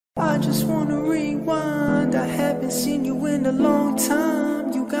I just wanna rewind. I haven't seen you in a long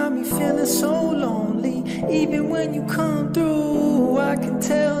time. You got me feeling so lonely. Even when you come through, I can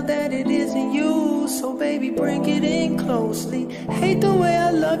tell that it isn't you. So baby, bring it in closely. Hate the way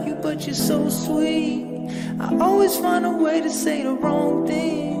I love you, but you're so sweet. I always find a way to say the wrong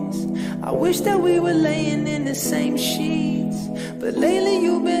things. I wish that we were laying in the same sheets, but lately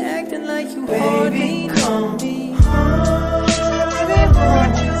you've been acting like you hardly know me.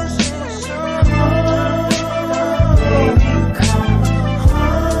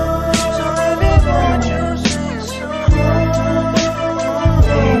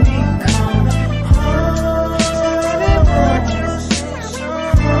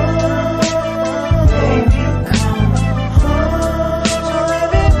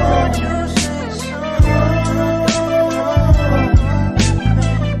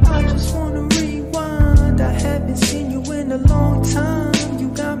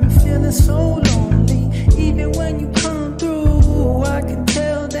 So lonely, even when you come through, I can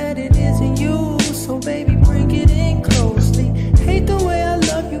tell that it isn't you. So baby, bring it in closely. Hate the way I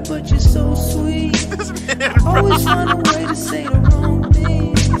love you, but you're so sweet. I always find a way to say the wrong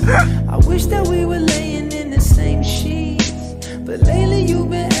things. I wish that we were laying in the same sheets, but lately you've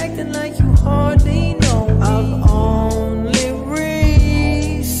been